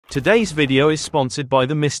Today's video is sponsored by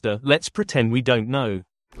the Mr. Let's Pretend We Don't Know.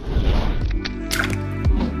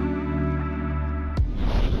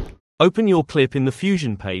 Open your clip in the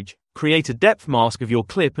Fusion page, create a depth mask of your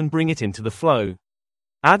clip and bring it into the flow.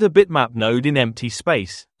 Add a bitmap node in empty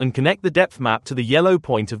space, and connect the depth map to the yellow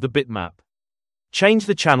point of the bitmap. Change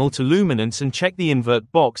the channel to luminance and check the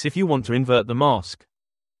invert box if you want to invert the mask.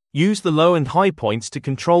 Use the low and high points to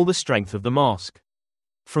control the strength of the mask.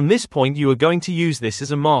 From this point you are going to use this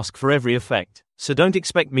as a mask for every effect, so don't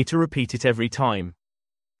expect me to repeat it every time.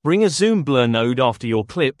 Bring a zoom blur node after your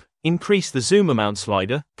clip, increase the zoom amount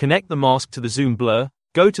slider, connect the mask to the zoom blur,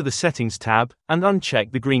 go to the settings tab, and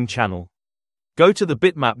uncheck the green channel. Go to the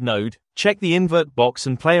bitmap node, check the invert box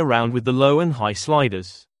and play around with the low and high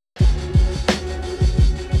sliders.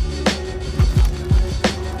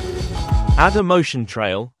 Add a motion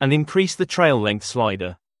trail, and increase the trail length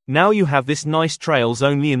slider. Now you have this nice trails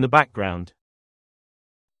only in the background.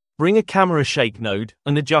 Bring a camera shake node,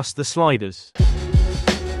 and adjust the sliders.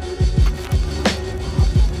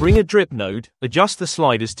 Bring a drip node, adjust the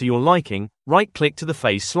sliders to your liking, right-click to the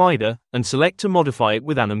phase slider, and select to modify it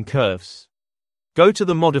with anim curves. Go to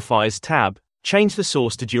the modifiers tab, change the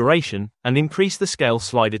source to duration, and increase the scale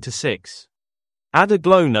slider to 6. Add a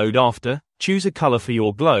glow node after, choose a color for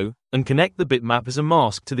your glow, and connect the bitmap as a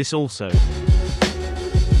mask to this also.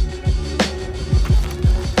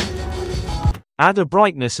 Add a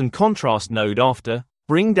brightness and contrast node after,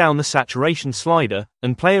 bring down the saturation slider,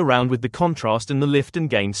 and play around with the contrast and the lift and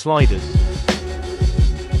gain sliders.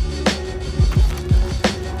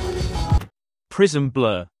 Prism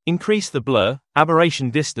blur. Increase the blur, aberration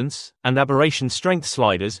distance, and aberration strength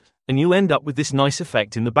sliders, and you'll end up with this nice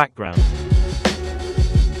effect in the background.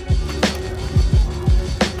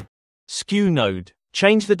 Skew node.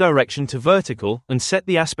 Change the direction to vertical, and set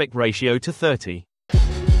the aspect ratio to 30.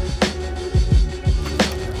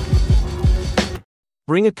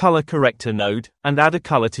 Bring a color corrector node, and add a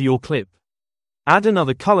color to your clip. Add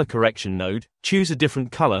another color correction node, choose a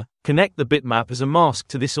different color, connect the bitmap as a mask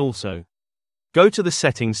to this also. Go to the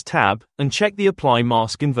settings tab, and check the apply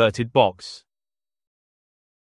mask inverted box.